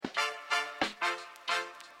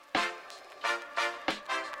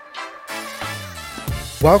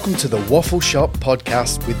Welcome to the Waffle Shop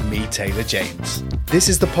podcast with me, Taylor James. This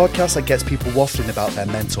is the podcast that gets people waffling about their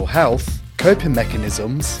mental health, coping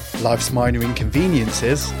mechanisms, life's minor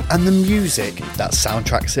inconveniences, and the music that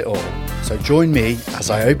soundtracks it all. So join me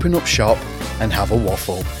as I open up shop and have a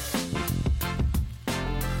waffle.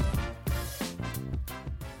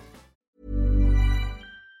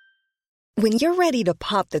 When you're ready to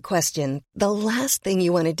pop the question, the last thing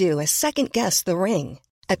you want to do is second-guess the ring.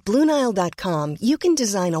 At BlueNile.com, you can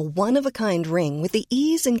design a one-of-a-kind ring with the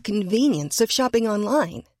ease and convenience of shopping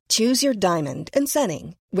online. Choose your diamond and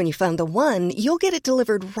setting. When you find the one, you'll get it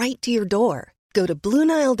delivered right to your door. Go to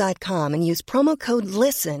BlueNile.com and use promo code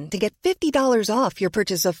LISTEN to get $50 off your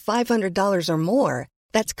purchase of $500 or more.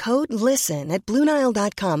 That's code LISTEN at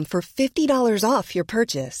BlueNile.com for $50 off your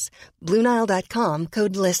purchase. BlueNile.com,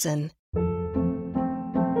 code LISTEN.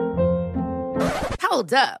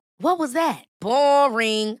 Hold up. What was that?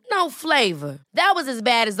 Boring. No flavor. That was as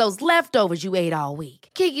bad as those leftovers you ate all week.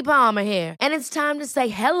 Keke Palmer here. And it's time to say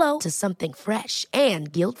hello to something fresh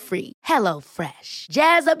and guilt-free. Hello Fresh.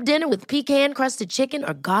 Jazz up dinner with pecan-crusted chicken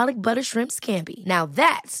or garlic butter shrimp scampi. Now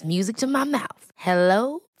that's music to my mouth.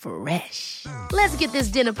 Hello Fresh. Let's get this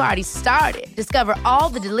dinner party started. Discover all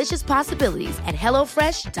the delicious possibilities at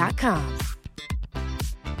HelloFresh.com.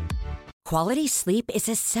 Quality sleep is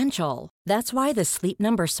essential. That's why the Sleep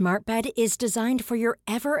Number Smart Bed is designed for your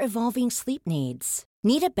ever-evolving sleep needs.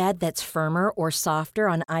 Need a bed that's firmer or softer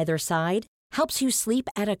on either side? Helps you sleep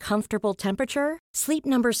at a comfortable temperature? Sleep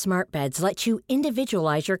Number Smart Beds let you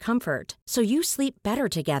individualize your comfort, so you sleep better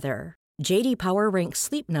together. J.D. Power ranks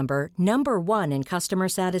Sleep Number number one in customer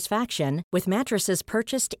satisfaction with mattresses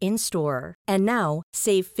purchased in-store. And now,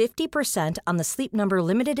 save 50% on the Sleep Number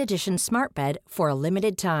Limited Edition Smart Bed for a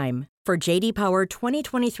limited time. For J.D. Power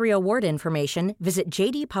 2023 award information, visit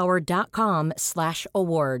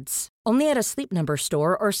jdpower.com/awards. Only at a Sleep Number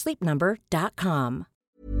store or sleepnumber.com.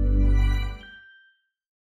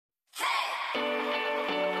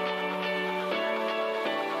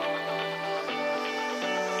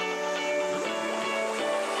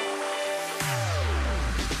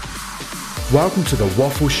 Welcome to the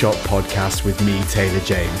Waffle Shop podcast with me, Taylor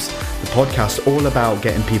James. The podcast all about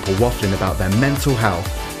getting people waffling about their mental health,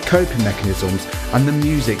 coping mechanisms, and the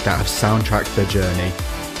music that have soundtracked their journey.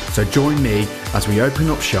 So join me as we open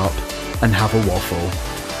up shop and have a waffle.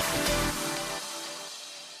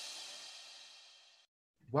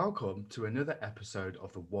 Welcome to another episode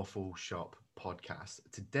of the Waffle Shop podcast.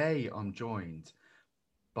 Today I'm joined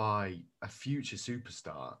by a future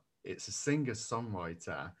superstar. It's a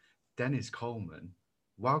singer-songwriter, Denis Coleman.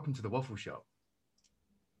 Welcome to the Waffle Shop.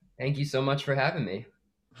 Thank you so much for having me.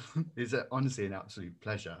 It's honestly an absolute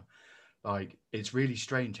pleasure. Like, it's really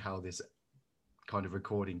strange how this kind of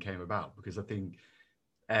recording came about, because I think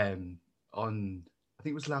I think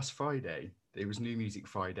it was last Friday, it was New Music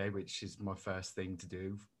Friday, which is my first thing to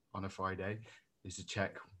do on a Friday, is to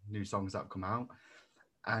check new songs that have come out.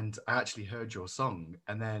 And I actually heard your song,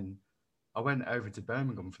 and then I went over to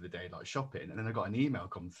Birmingham for the day, like shopping, and then I got an email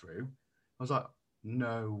come through. I was like,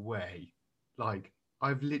 no way. Like,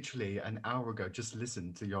 I've literally an hour ago just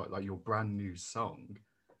listened to your brand new song,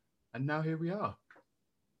 and now here we are.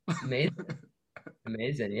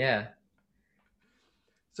 Amazing, yeah.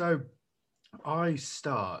 So I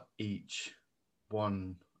start each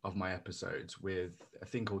one of my episodes with a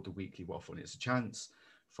thing called the Weekly Waffle, and it's a chance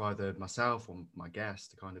for either myself or my guest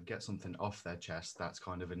to kind of get something off their chest that's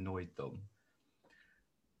kind of annoyed them.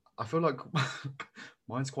 I feel like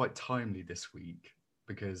mine's quite timely this week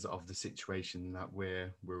because of the situation that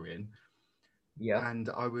we're in. Yeah. And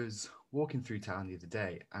I was walking through town the other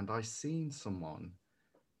day, and I seen someone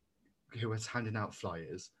who was handing out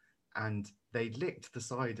flyers, and they licked the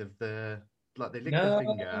side of their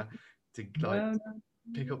finger to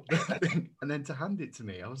pick up the thing and then to hand it to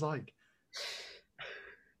me. I was like,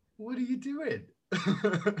 what are you doing?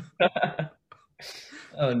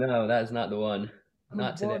 Oh no, that's not the one.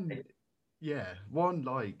 Not today. One,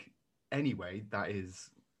 like, anyway, that is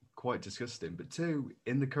quite disgusting. But two,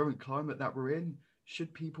 in the current climate that we're in,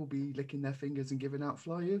 should people be licking their fingers and giving out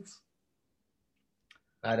flyers?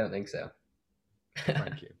 I don't think so.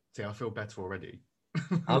 Thank you. See, I feel better already.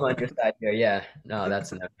 I'm on your side here. Yeah. No,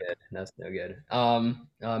 that's no good. That's no good. Oh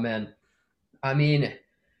man. I mean,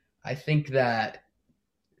 I think that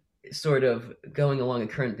sort of going along a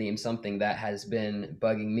current theme, something that has been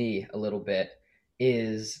bugging me a little bit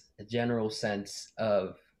is a general sense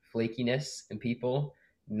of flakiness in people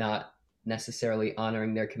not necessarily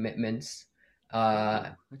honoring their commitments.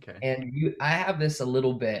 Okay. And I have this a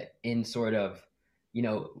little bit in sort of,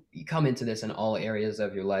 you come into this in all areas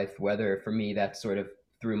of your life, whether for me that's sort of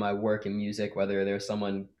through my work in music, whether there's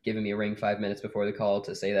someone giving me a ring 5 minutes before the call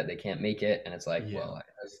to say that they can't make it, and it's like, Yeah. well, I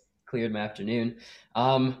just cleared my afternoon.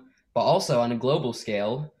 But also on a global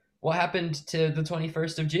scale, what happened to the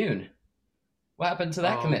 21st of June? What happened to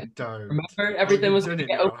that Oh, commitment? don't. Remember, Oh, everything you've was going done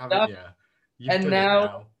to it get now, opened haven't up, you? You've and done it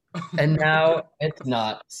now now. it's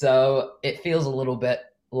not. So it feels a little bit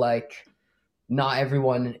like not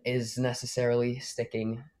everyone is necessarily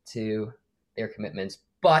sticking to their commitments.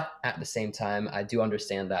 But at the same time, I do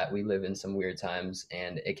understand that we live in some weird times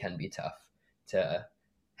and it can be tough to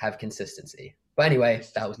have consistency. But anyway,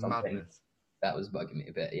 It's that just was something madness. that was bugging me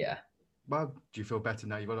a bit. Yeah. Well, do you feel better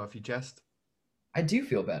now you've got it off your chest? I do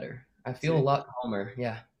feel better. I feel a See? lot calmer.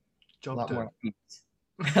 Yeah. A Job lot more done. peace.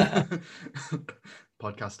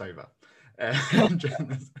 Podcast over.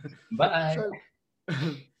 Bye. So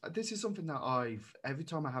this is something that every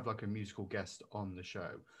time I have like a musical guest on the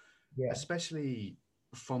show, Yeah. especially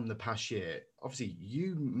from the past year, obviously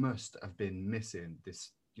you must have been missing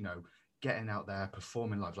this, getting out there,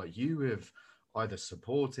 performing live. Like you have either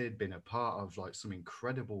supported, been a part of like some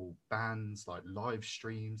incredible bands, like live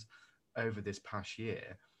streams over this past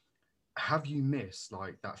year. Have you missed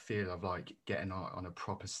like that feel of like getting on a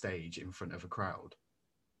proper stage in front of a crowd?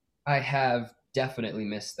 I have definitely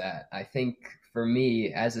missed that. I think for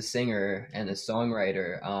me as a singer and a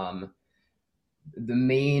songwriter,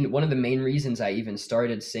 one of the main reasons I even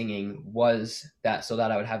started singing was that so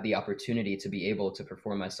that I would have the opportunity to be able to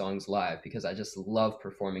perform my songs live, because I just love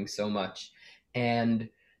performing so much. And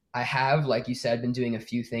I have, like you said, been doing a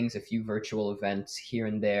few things, a few virtual events here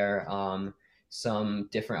and there, some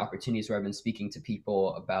different opportunities where I've been speaking to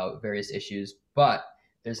people about various issues, but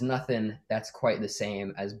there's nothing that's quite the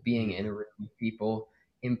same as being in Yeah. a room with people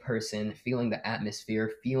in person, feeling the atmosphere,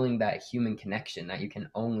 feeling that human connection that you can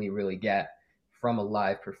only really get from a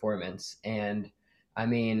live performance. And I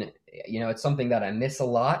mean, it's something that I miss a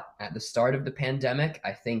lot at the start of the pandemic.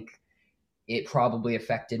 I think it probably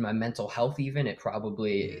affected my mental health even. It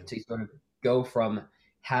probably, Yeah. to sort of go from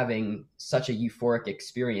having such a euphoric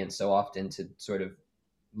experience so often to sort of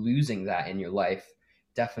losing that in your life,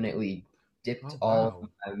 definitely dipped Oh, all of wow.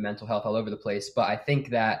 my mental health all over the place. But I think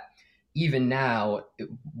that even now,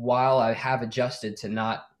 while I have adjusted to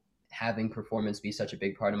not having performance be such a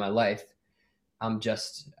big part of my life, I'm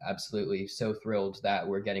just absolutely so thrilled that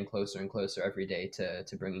we're getting closer and closer every day to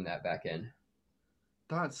bringing that back in.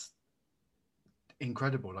 That's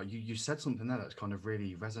incredible. Like you said something there that's kind of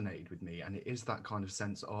really resonated with me, and it is that kind of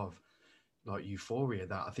sense of like euphoria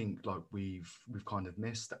that I think like we've kind of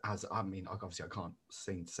missed. As I mean, like obviously I can't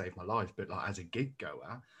sing to save my life, but like as a gig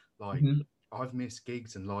goer, like Mhm. I've missed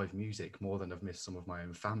gigs and live music more than I've missed some of my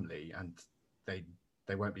own family, and they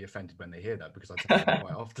they won't be offended when they hear that because I tell them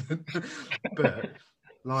quite often. But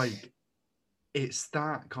like it's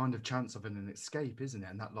that kind of chance of an escape, isn't it?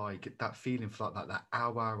 And that like that feeling for like that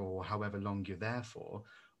hour or however long you're there for,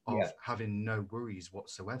 Yeah, of having no worries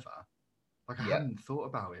whatsoever. Like I yeah, hadn't thought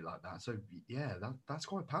about it like that. So yeah, that's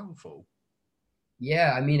quite powerful.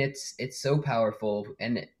 yeah. I mean, it's so powerful,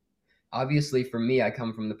 and obviously for me, I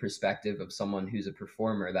come from the perspective of someone who's a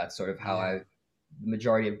performer. That's sort of how Yeah, the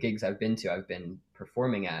majority of gigs I've been to, I've been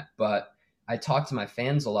performing at. But I talk to my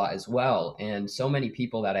fans a lot as well. And so many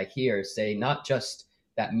people that I hear say not just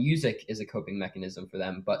that music is a coping mechanism for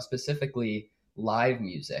them, but specifically live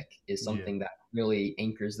music is yeah, something that really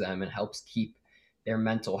anchors them and helps keep their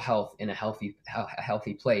mental health in a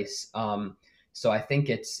healthy place. So I think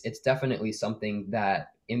it's definitely something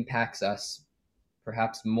that impacts us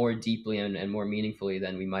perhaps more deeply and more meaningfully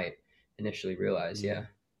than we might initially realize. yeah. Yeah.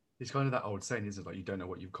 It's kind of that old saying, isn't it? Like you don't know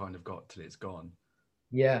what you've kind of got till it's gone.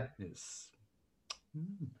 Yeah. It's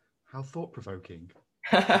how thought provoking.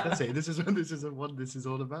 That's it. This is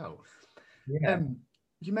all about. Yeah. Um,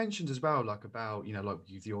 you mentioned as well, like about like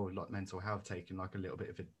with your like mental health taking like a little bit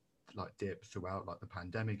of a like dip throughout like the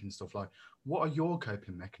pandemic and stuff. Like, what are your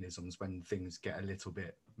coping mechanisms when things get a little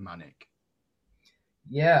bit manic?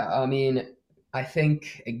 Yeah. I mean, I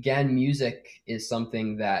think again, music is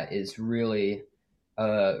something that is really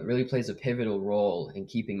plays a pivotal role in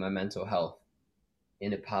keeping my mental health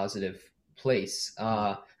in a positive place.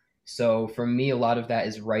 Yeah, So for me, a lot of that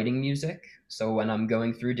is writing music. So when I'm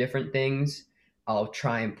going through different things, I'll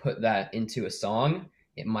try and put that into a song.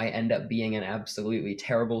 It might end up being an absolutely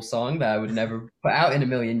terrible song that I would never put out in a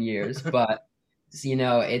million years, but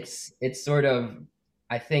it's sort of,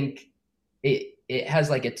 I think it has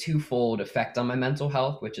like a twofold effect on my mental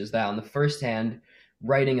health, which is that on the first hand,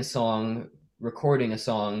 writing a song, recording a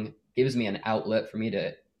song gives me an outlet for me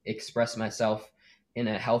to express myself in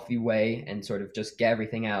a healthy way and sort of just get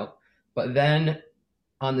everything out. But then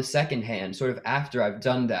on the second hand, sort of after I've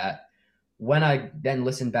done that, when I then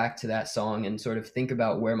listen back to that song and sort of think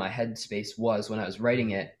about where my headspace was when I was writing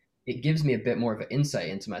it, it gives me a bit more of an insight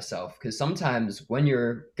into myself. Because sometimes when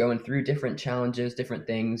you're going through different challenges, different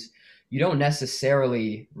things, you don't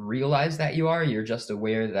necessarily realize that you are. You're just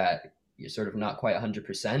aware that you're sort of not quite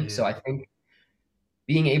 100%. So I Yeah. think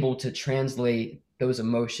being able to translate those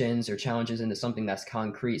emotions or challenges into something that's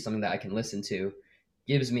concrete, something that I can listen to,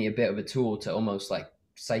 gives me a bit of a tool to almost like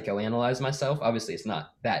psychoanalyze myself. Obviously, it's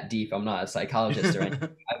not that deep. I'm not a psychologist or anything.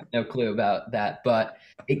 I have no clue about that, but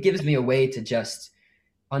it gives me a way to just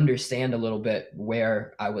understand a little bit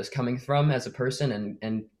where I was coming from as a person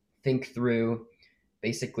and think through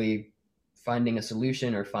basically finding a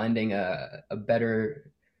solution or finding a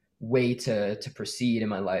better way to proceed in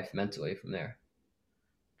my life mentally from there.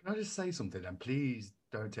 Can I just say something? And please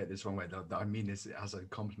don't take this wrong way. That I mean this as a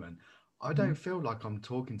compliment. I Mhm. don't feel like I'm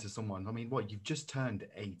talking to someone. I mean, what, you've just turned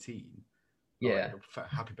 18. Like, Yeah.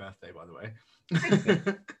 happy birthday, by the Thanks, man.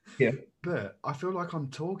 way. Yeah. But I feel like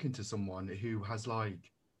I'm talking to someone who has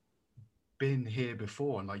like been here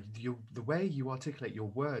before, and like the way you articulate your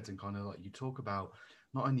words and kind of like you talk about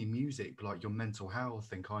not only music but like your mental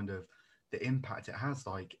health and kind of the impact it has.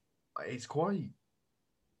 Like, it's quite,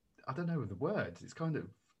 I don't know the words. It's kind of,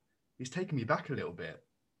 it's taken me back a little bit.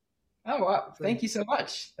 Oh, wow. So, Thank you so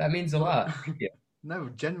much. That means a like, lot. Thank you. no,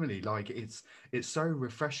 generally, like it's so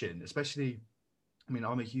refreshing, especially. I mean,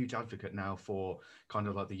 I'm a huge advocate now for kind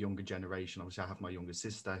of like the younger generation. Obviously, I have my younger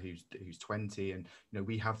sister who's 20, and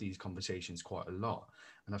we have these conversations quite a lot.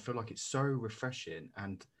 And I feel like it's so refreshing,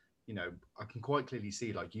 and I can quite clearly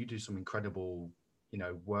see like you do some incredible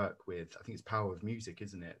work with. I think it's Power of Music,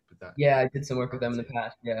 isn't it? With that Yeah, I did some work with them in the charity.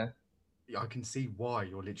 past. Yeah. I can see why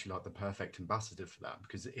you're literally like the perfect ambassador for that,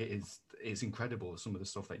 because it's incredible some of the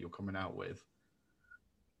stuff that you're coming out with.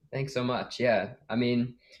 Thanks so much. Yeah. I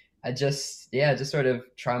mean, yeah, just sort of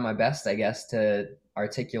try my best, I guess, to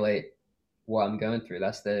articulate what I'm going through.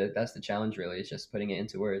 That's the challenge really, is just putting it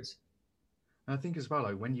into words. And I think as well,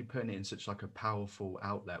 like when you're putting it in such like a powerful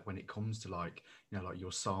outlet, when it comes to like, like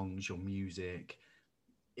your songs, your music,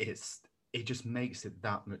 it's it just makes it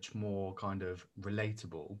that much more kind of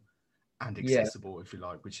relatable and Yeah. accessible, if you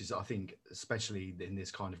like, which is, I think, especially in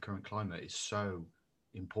this kind of current climate, is so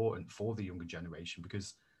important for the younger generation,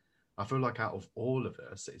 because I feel like out of all of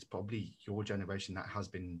us, it's probably your generation that has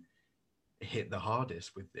been hit the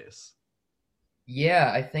hardest with this.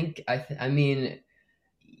 Yeah, I think I mean,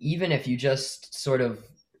 even if you just sort of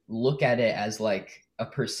look at it as like a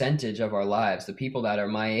percentage of our lives, the people that are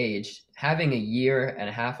my age, having a year and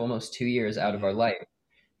a half, almost 2 years out of our Yeah, life,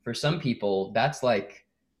 for some people, that's like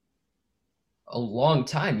a long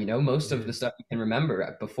time. Most of yeah, the stuff you can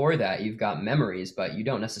remember before that, you've got memories, but you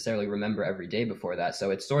don't necessarily remember every day before that. So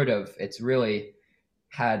it's really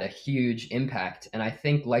had a huge impact. And I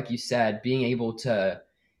think, like you said, being able to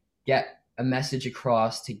get a message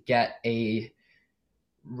across, to get a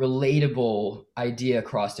relatable idea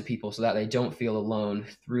across to people so that they don't feel alone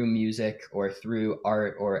through music or through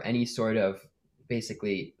art or any sort of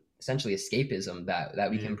basically essentially escapism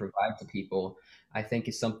that we yeah, can provide to people, I think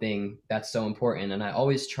is something that's so important. And I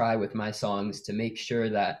always try with my songs to make sure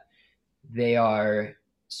that they are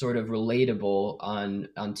sort of relatable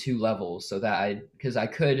on two levels, so that because I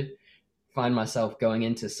could find myself going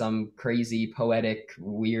into some crazy, poetic,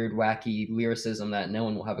 weird, wacky lyricism that no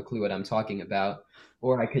one will have a clue what I'm talking about.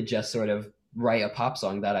 Or I could just sort of write a pop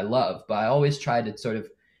song that I love. But I always try to sort of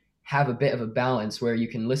have a bit of a balance where you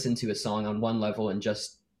can listen to a song on one level and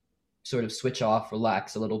just sort of switch off,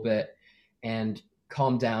 relax a little bit, and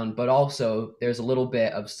calm down. But also, there's a little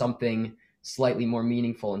bit of something slightly more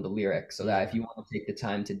meaningful in the lyric, so that if yeah. you want to take the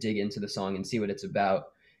time to dig into the song and see what it's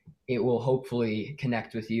about, it will hopefully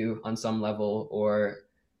connect with you on some level, or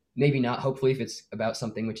maybe not hopefully if it's about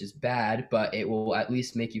something which is bad, but it will at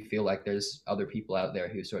least make you feel like there's other people out there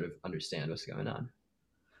who sort of understand what's going on.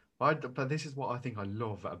 But this is what I think I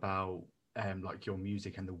love about like your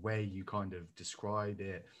music and the way you kind of describe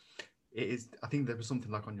it. It is, I think there was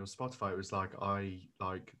something like on your Spotify, it was like, I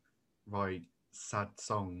like write sad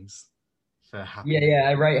songs for Yeah, happy. yeah,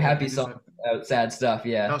 I write happy Is this songs about sad stuff.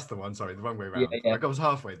 Yeah, that's the one, sorry, the wrong way yeah, around. yeah, Like I was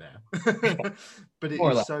halfway there. But it more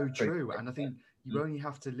or is less. so That's pretty true. And I think you good. only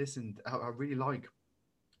have to listen. I really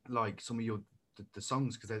like some of your the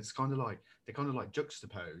songs, because it's kind of like they're kind of like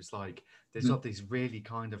juxtaposed. Like there's Mhm. not these really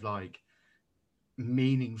kind of like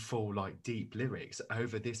meaningful like deep lyrics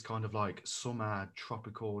over this kind of like summer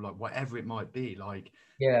tropical, like whatever it might be. Like it,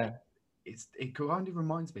 Yeah. it kind of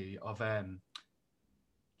reminds me of do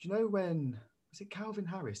you know when, was it Calvin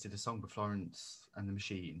Harris did a song with Florence and the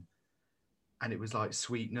Machine, and it was like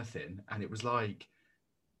Sweet Nothing, and it was like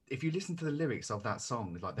if you listen to the lyrics of that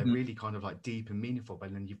song, like they're really kind of like deep and meaningful,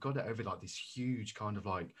 but then you've got it over like this huge kind of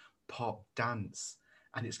like pop dance,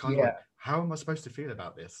 and it's kind of Yeah, like, how am I supposed to feel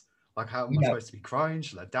about this? Like, how am I yeah, supposed to be crying?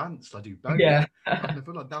 Should I dance? Should I do both? yeah. And I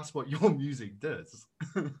feel like that's what your music does.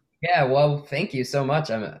 Yeah, well, thank you so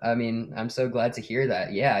much. I'm so glad to hear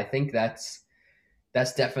that. Yeah, I think that's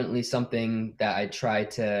definitely something that I try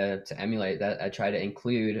to emulate, that I try to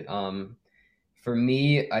include. For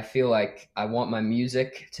me, I feel like I want my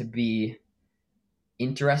music to be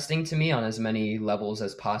interesting to me on as many levels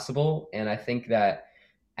as possible. And I think that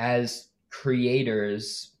as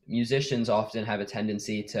creators, musicians often have a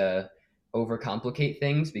tendency to overcomplicate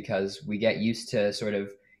things because we get used to sort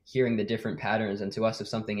of hearing the different patterns. And to us, if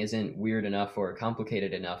something isn't weird enough or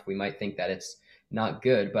complicated enough, we might think that it's not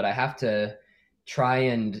good. But I have to try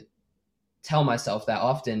and tell myself that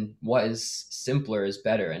often what is simpler is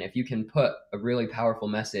better. And if you can put a really powerful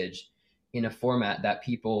message in a format that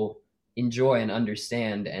people enjoy and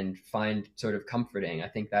understand and find sort of comforting, I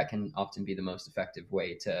think that can often be the most effective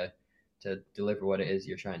way to deliver what it is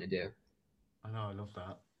you're trying to do. I know, I love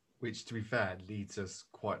that. Which, to be fair, leads us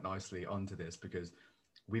quite nicely onto this because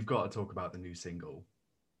we've got to talk about the new single.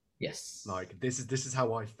 Yes. Like, this is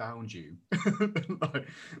how I found you. Like,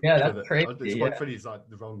 Yeah, for that's the, crazy. it's Yeah. quite funny. It's like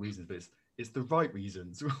the wrong reasons, but it's the right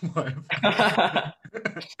reasons why I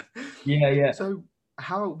found you. Yeah, yeah. So,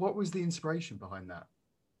 what was the inspiration behind that?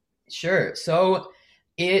 Sure. So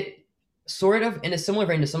it sort of, in a similar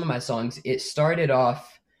vein to some of my songs, it started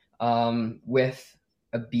off with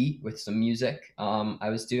a beat, with some music. I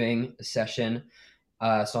was doing a session,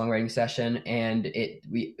 songwriting session, and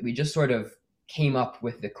we just sort of came up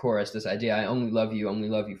with the chorus, this idea, I only love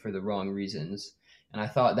you for the wrong reasons. And I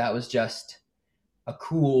thought that was just a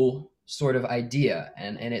cool sort of idea.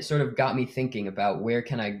 And it sort of got me thinking about where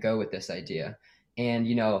can I go with this idea. And,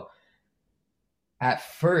 at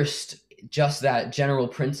first, just that general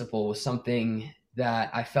principle was something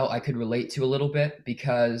that I felt I could relate to a little bit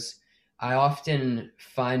because I often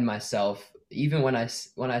find myself, even when I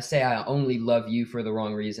say I only love you for the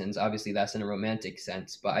wrong reasons, obviously that's in a romantic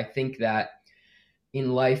sense, but I think that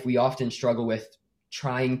in life we often struggle with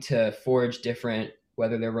trying to forge different,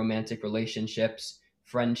 whether they're romantic relationships,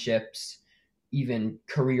 friendships, even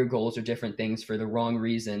career goals or different things for the wrong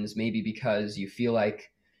reasons, maybe because you feel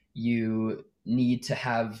like you need to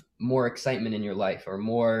have more excitement in your life or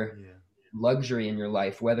more Yeah. luxury in your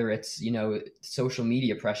life, whether it's, social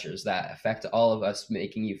media pressures that affect all of us,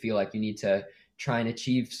 making you feel like you need to try and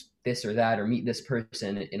achieve this or that or meet this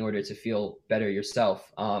person in order to feel better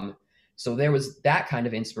yourself. So there was that kind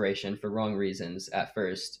of inspiration for wrong reasons at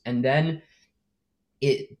first. And then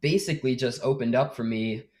it basically just opened up for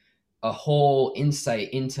me a whole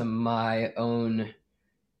insight into my own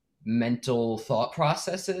mental thought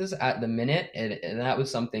processes at the minute. And that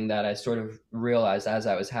was something that I sort of realized as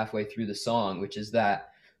I was halfway through the song, which is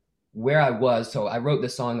that where I was, so I wrote the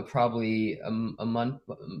song probably a month,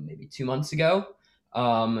 maybe 2 months ago,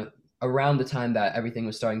 around the time that everything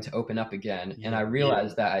was starting to open up again. And I Yeah.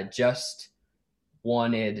 realized that I just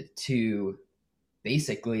wanted to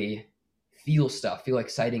basically feel stuff, feel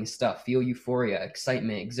exciting stuff, feel euphoria,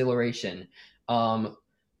 excitement, exhilaration,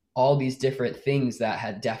 all these different things that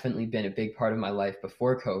had definitely been a big part of my life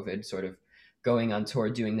before COVID, sort of going on tour,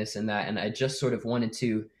 doing this and that. And I just sort of wanted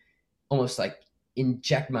to almost like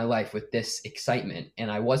inject my life with this excitement.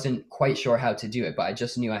 And I wasn't quite sure how to do it, but I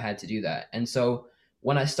just knew I had to do that. And so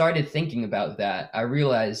when I started thinking about that, I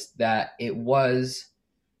realized that it was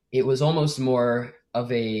almost more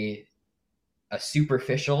of a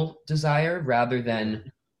superficial desire rather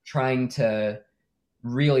than trying to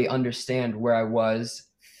really understand where I was,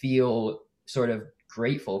 feel sort of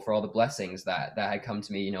grateful for all the blessings that had come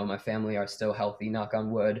to me. My family are still healthy, knock on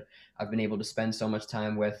wood. I've been able to spend so much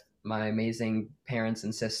time with my amazing parents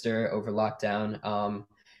and sister over lockdown,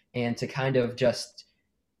 and to kind of just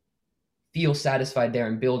feel satisfied there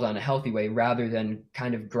and build on a healthy way rather than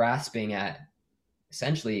kind of grasping at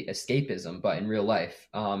essentially escapism, but in real life.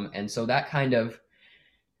 And so that kind of,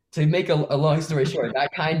 to make a long story short,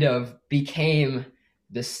 that kind of became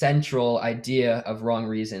the central idea of Wrong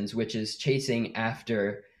Reasons, which is chasing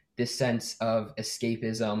after this sense of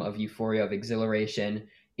escapism, of euphoria, of exhilaration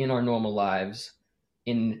in our normal lives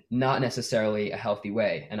in not necessarily a healthy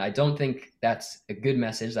way. And I don't think that's a good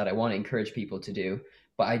message that I want to encourage people to do.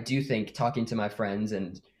 But I do think talking to my friends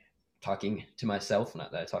and talking to myself,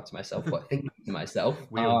 not that I talk to myself, but thinking to myself,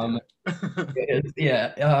 We all do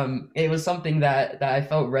it. it was something that I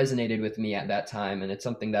felt resonated with me at that time, and it's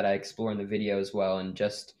something that I explore in the video as well. And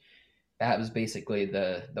just that was basically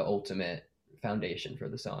the ultimate foundation for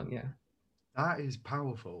the song. Yeah, That is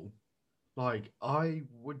powerful. Like I'm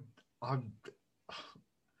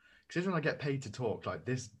considering I get paid to talk, like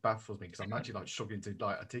this baffles me because I'm actually like struggling to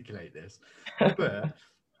like articulate this. But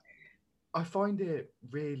I find it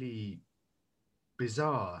really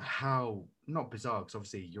bizarre how, not bizarre because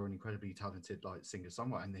obviously you're an incredibly talented like singer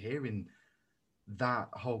songwriter, and hearing that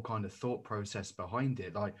whole kind of thought process behind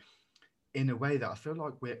it, like in a way that I feel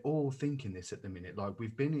like we're all thinking this at the minute. Like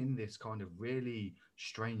we've been in this kind of really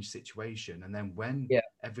strange situation, and then when Yeah,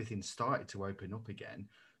 everything started to open up again,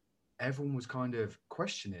 everyone was kind of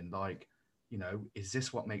questioning, like, is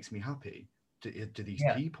this what makes me happy? Do these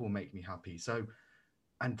yeah, people make me happy? So,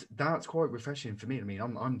 and that's quite refreshing for me. I mean,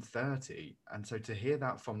 I'm 30, and so to hear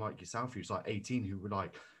that from like yourself, who's like 18, who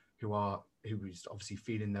was obviously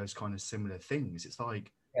feeling those kind of similar things, it's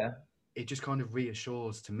like yeah, it just kind of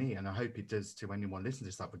reassures to me, and I hope it does to anyone listening to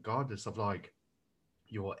this, that regardless of like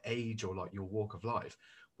your age or like your walk of life,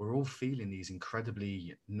 we're all feeling these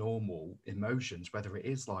incredibly normal emotions, whether it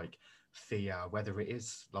is like fear, whether it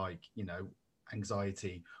is like,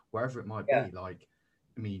 anxiety, wherever it might yeah, be. Like,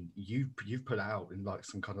 I mean, you've put out in like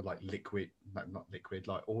some kind of like liquid, not liquid,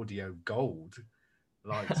 like audio gold.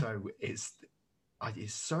 Like, so it's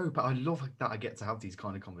so, but I love that I get to have these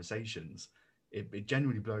kind of conversations. It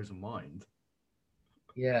genuinely blows my mind.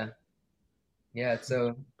 yeah, yeah.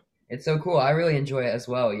 It's so cool. I really enjoy it as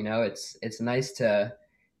well. It's nice to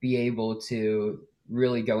be able to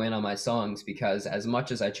really go in on my songs because as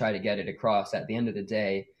much as I try to get it across, at the end of the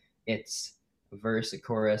day, it's a verse, a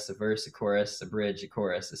chorus, a verse, a chorus, a bridge, a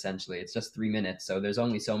chorus. Essentially, it's just 3 minutes, so there's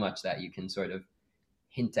only so much that you can sort of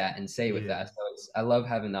hint at and say with Yeah. that. So I love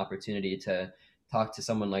having the opportunity to talk to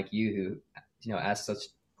someone like you who, asks such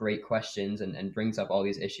great questions and brings up all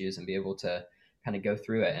these issues and be able to kind of go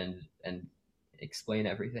through it and explain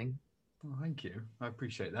everything. Well, thank you. I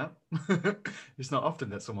appreciate that. It's not often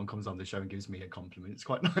that someone comes on the show and gives me a compliment. It's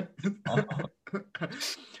quite nice.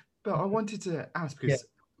 But I wanted to ask, Yeah. because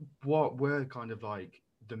what were kind of like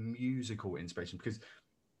the musical inspiration? Because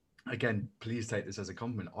again, please take this as a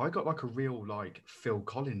compliment. I got like a real like Phil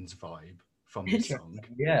Collins vibe from this song.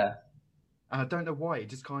 Interesting. Yeah. And I don't know why. It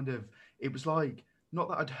just kind of, it was like, not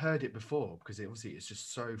that I'd heard it before, because obviously it's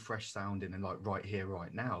just so fresh sounding and like right here,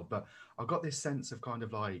 right now. But I got this sense of kind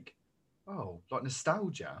of like, oh, like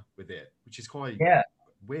nostalgia with it, which is quite Yeah.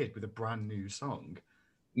 weird with a brand new song. But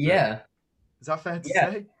Yeah. is that fair to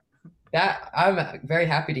Yeah. say? That I'm very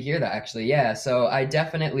happy to hear that actually. Yeah. So I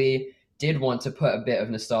definitely did want to put a bit of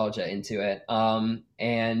nostalgia into it.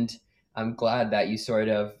 And I'm glad that you sort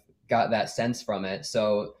of got that sense from it.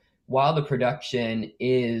 So while the production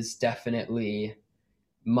is definitely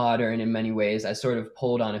modern in many ways, I sort of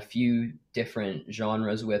pulled on a few different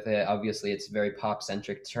genres with it. Obviously, it's a very pop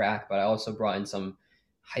centric track, but I also brought in some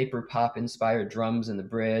hyper pop inspired drums in the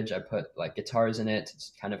bridge. I put like guitars in it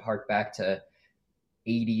to kind of hark back to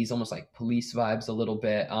 80s, almost like Police vibes a little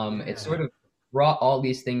bit. It Yeah. sort of brought all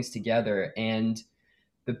these things together, and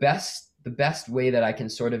the best way that I can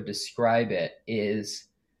sort of describe it is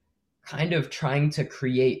kind of trying to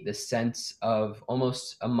create the sense of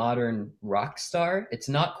almost a modern rock star. It's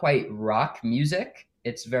not quite rock music.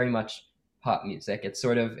 It's very much pop music. It's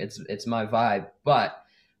my vibe, but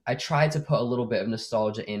I tried to put a little bit of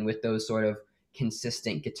nostalgia in with those sort of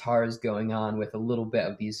consistent guitars going on with a little bit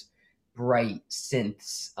of these bright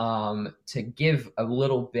synths to give a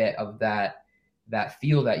little bit of that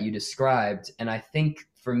feel that you described. And I think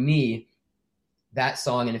for me, that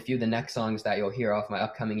song and a few of the next songs that you'll hear off my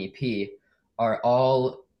upcoming EP are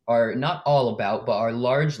not all about, but are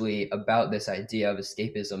largely about this idea of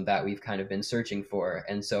escapism that we've kind of been searching for.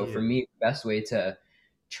 And so for Yeah. me, the best way to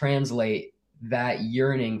translate that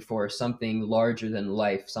yearning for something larger than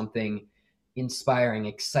life, something inspiring,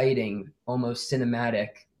 exciting, almost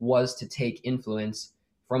cinematic, was to take influence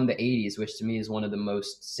from the 80s, which to me is one of the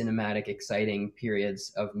most cinematic, exciting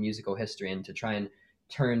periods of musical history, and to try and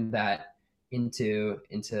turn that into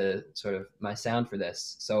sort of my sound for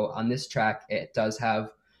this. So on this track, it does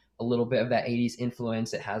have a little bit of that 80s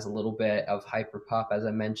influence. It has a little bit of hyper pop, as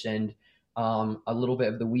I mentioned, a little bit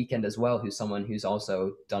of The Weeknd as well, who's someone who's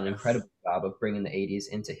also done an Yes. incredible job of bringing the 80s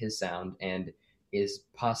into his sound and is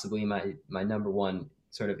possibly my number one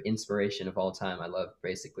sort of inspiration of all time. I love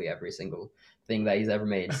basically every single thing that he's ever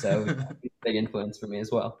made. So he's a big influence for me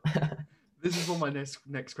as well. This is what my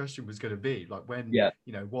next question was going to be. Like, when, Yeah.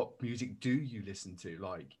 what music do you listen to?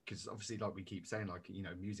 Like, because obviously, like we keep saying, like,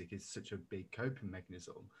 music is such a big coping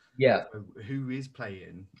mechanism. Yeah. So who is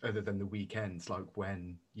playing other than the weekends, like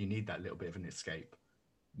when you need that little bit of an escape?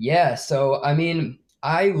 Yeah. So, I mean,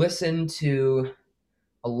 I listen to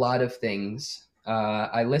a lot of things.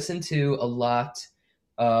 I listen to a lot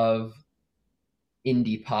of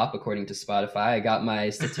indie pop according to Spotify. I got my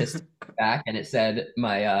statistics back, and it said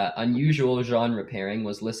my unusual genre pairing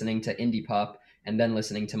was listening to indie pop and then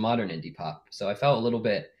listening to modern indie pop. So I felt a little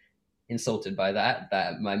bit insulted by that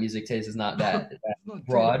my music taste is not that It's not too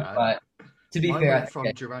broad. bad. But to be Mine fair, I went think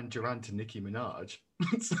from Duran Duran to Nicki Minaj.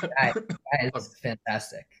 So, that I is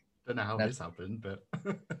fantastic. don't know how That's, this happened, but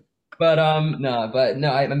but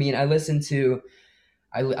no, I mean, I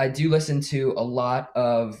do listen to a lot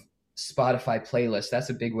of Spotify playlists. That's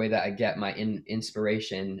a big way that I get my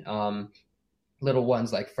inspiration. Little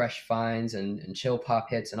ones like Fresh Finds and Chill Pop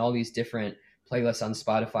Hits and all these different playlists on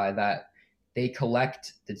Spotify that they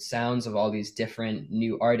collect the sounds of all these different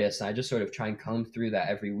new artists. And I just sort of try and comb through that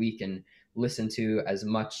every week and listen to as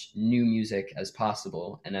much new music as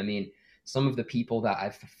possible. And I mean, some of the people that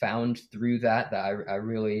I've found through that I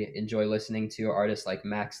really enjoy listening to are artists like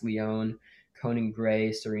Max Leone, Conan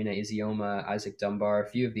Gray, Serena Izioma, Isaac Dunbar, a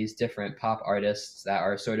few of these different pop artists that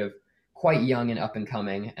are sort of quite young and up and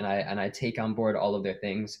coming, and I take on board all of their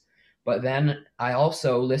things. But then I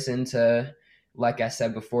also listen to, like I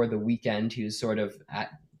said before, The Weeknd, who's sort of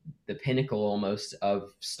at the pinnacle almost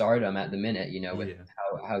of stardom at the minute, you know, with yeah.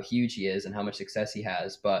 how huge he is and how much success he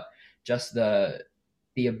has. But just the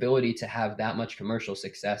ability to have that much commercial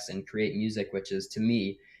success and create music, which is to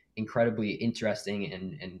me incredibly interesting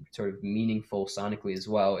and sort of meaningful sonically as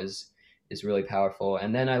well, is really powerful.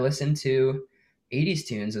 And then I listen to 80s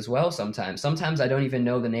tunes as well sometimes. Sometimes I don't even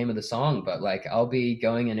know the name of the song, but like I'll be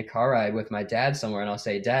going in a car ride with my dad somewhere and I'll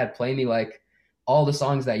say, Dad, play me like all the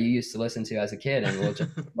songs that you used to listen to as a kid, and we'll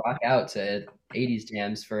just rock out to 80s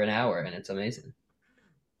jams for an hour, and it's amazing.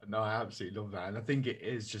 No, I absolutely love that. And I think it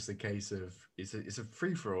is just a case of it's a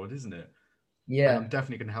free for all, isn't it? And Yeah, I'm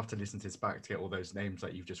definitely going to have to listen to this back to get all those names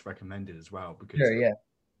that you've just recommended as well, because sure, yeah,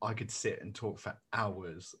 I could sit and talk for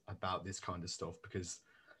hours about this kind of stuff. Because,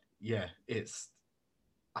 yeah,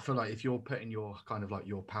 I feel like if you're putting your kind of like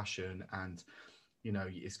your passion and, you know,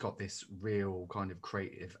 it's got this real kind of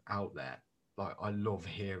creative outlet, like I love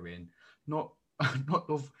hearing, not, not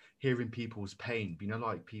love hearing people's pain, but, you know,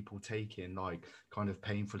 like people taking like kind of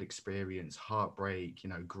painful experience, heartbreak, you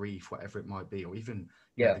know, grief, whatever it might be, or even,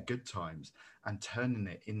 you know, yeah, the good times, and turning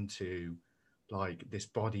it into like this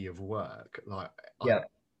body of work. Like yeah,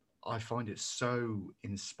 I find it so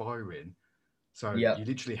inspiring. So yeah, you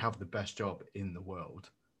literally have the best job in the world.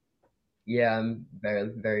 yeah. I'm very,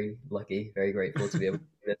 very lucky, very grateful to be able to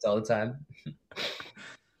do this all the time.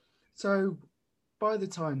 So by the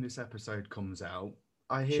time this episode comes out,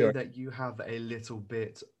 I hear Sure. that you have a little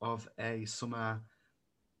bit of a summer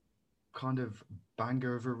kind of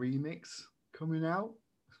banger of a remix coming out.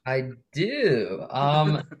 I do.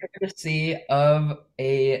 Courtesy of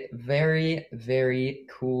a very, very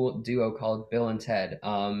cool duo called Bill and Ted.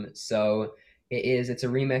 So it's a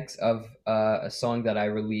remix of a song that I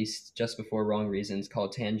released just before Wrong Reasons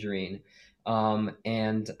called Tangerine.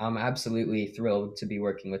 And I'm absolutely thrilled to be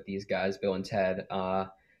working with these guys, Bill and Ted.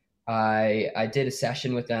 I did a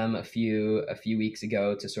session with them a few weeks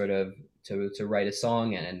ago to sort of to write a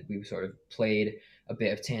song, and we sort of played a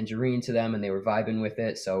bit of Tangerine to them, and they were vibing with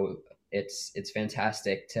it. So it's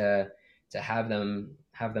fantastic to have them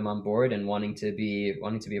on board and wanting to be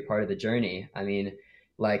a part of the journey. I mean,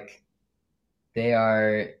 like they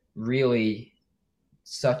are really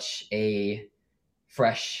such a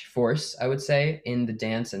fresh force, I would say, in the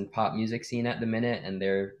dance and pop music scene at the minute, and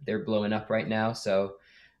they're blowing up right now. So,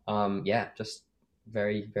 yeah, just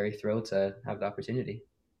very very thrilled to have the opportunity.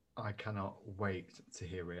 I cannot wait to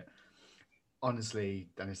hear it. Honestly,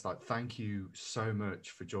 Dennis, like, thank you so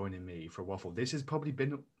much for joining me for Waffle. This has probably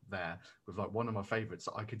been up there with like one of my favorites.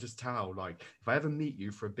 I could just tell, like, if I ever meet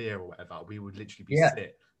you for a beer or whatever, we would literally be Yeah,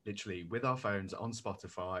 literally with our phones on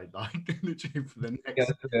Spotify, like literally for the go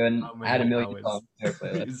next through and how add a many million hours. songs to our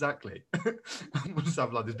playlist. Exactly. We'll just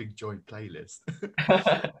have like this big joint playlist.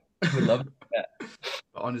 Would love that.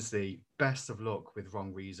 But honestly, best of luck with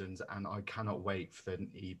Wrong Reasons, and I cannot wait for the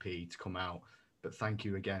EP to come out. But thank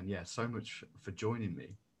you again, yeah, so much for joining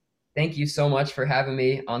me. Thank you so much for having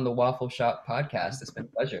me on the Waffle Shop podcast. It's been a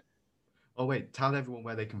pleasure. Oh wait, tell everyone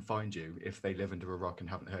where they can find you if they live under a rock and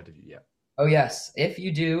haven't heard of you yet. Oh yes, if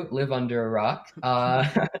you do live under a rock,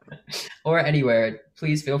 or anywhere,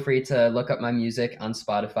 please feel free to look up my music on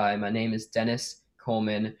Spotify. My name is Denis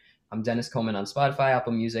Coleman. I'm Denis Coleman on Spotify,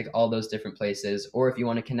 Apple Music, all those different places. Or if you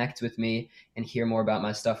want to connect with me and hear more about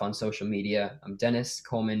my stuff on social media, I'm Denis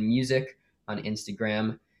Coleman Music on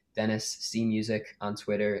Instagram, Denis C Music on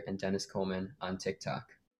Twitter, and Denis Coleman on TikTok.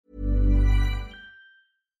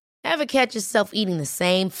 Ever catch yourself eating the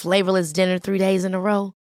same flavorless dinner 3 days in a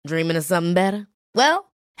row? Dreaming of something better?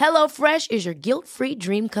 Well, HelloFresh is your guilt-free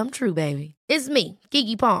dream come true, baby. It's me,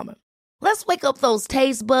 Keke Palmer. Let's wake up those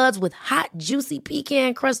taste buds with hot, juicy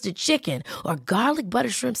pecan-crusted chicken or garlic butter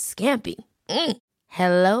shrimp scampi.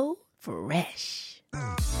 Hello Fresh.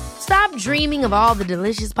 Stop dreaming of all the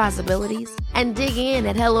delicious possibilities and dig in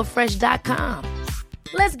at HelloFresh.com.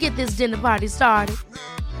 Let's get this dinner party started.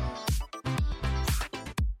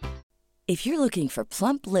 If you're looking for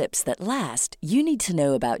plump lips that last, you need to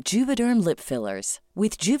know about Juvederm lip fillers.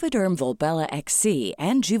 With Juvederm Volbella XC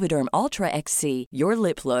and Juvederm Ultra XC, your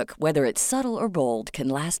lip look, whether it's subtle or bold, can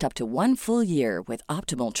last up to 1 full year with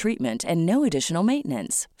optimal treatment and no additional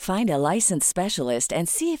maintenance. Find a licensed specialist and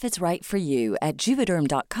see if it's right for you at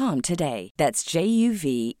Juvederm.com today. That's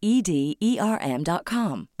JUVEDERM.com.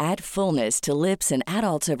 Add fullness to lips in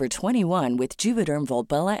adults over 21 with Juvederm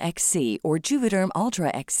Volbella XC or Juvederm Ultra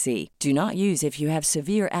XC. Do not use if you have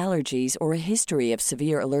severe allergies or a history of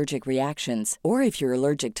severe allergic reactions, or if you're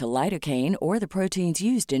allergic to lidocaine or the proteins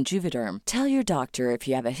used in Juvederm. Tell your doctor if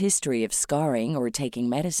you have a history of scarring or taking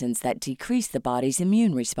medicines that decrease the body's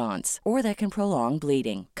immune response or that can prolong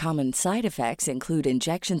bleeding. Common side effects include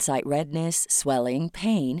injection site redness, swelling,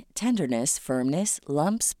 pain, tenderness, firmness,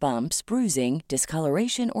 lumps, bumps, bruising,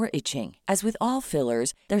 discoloration, or itching. As with all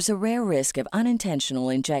fillers, there's a rare risk of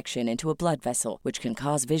unintentional injection into a blood vessel, which can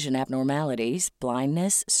cause vision abnormalities,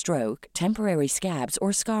 blindness, stroke, temporary scabs,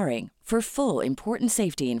 or scarring. For full, important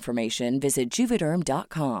safety information, visit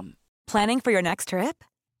Juvederm.com. Planning for your next trip?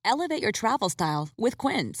 Elevate your travel style with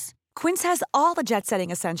Quince. Quince has all the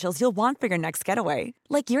jet-setting essentials you'll want for your next getaway,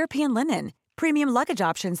 like European linen, premium luggage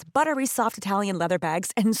options, buttery soft Italian leather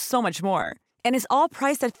bags, and so much more. And is all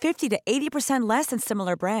priced at 50 to 80% less than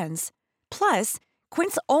similar brands. Plus,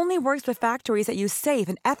 Quince only works with factories that use safe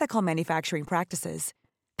and ethical manufacturing practices.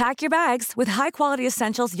 Pack your bags with high-quality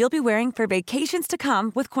essentials you'll be wearing for vacations to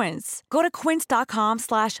come with Quince. Go to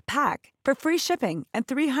quince.com/pack for free shipping and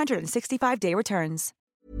 365-day returns.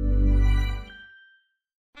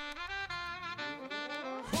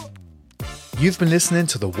 You've been listening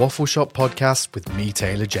to the Waffle Shop podcast with me,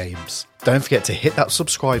 Taylor James. Don't forget to hit that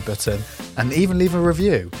subscribe button and even leave a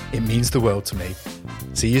review. It means the world to me.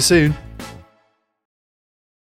 See you soon.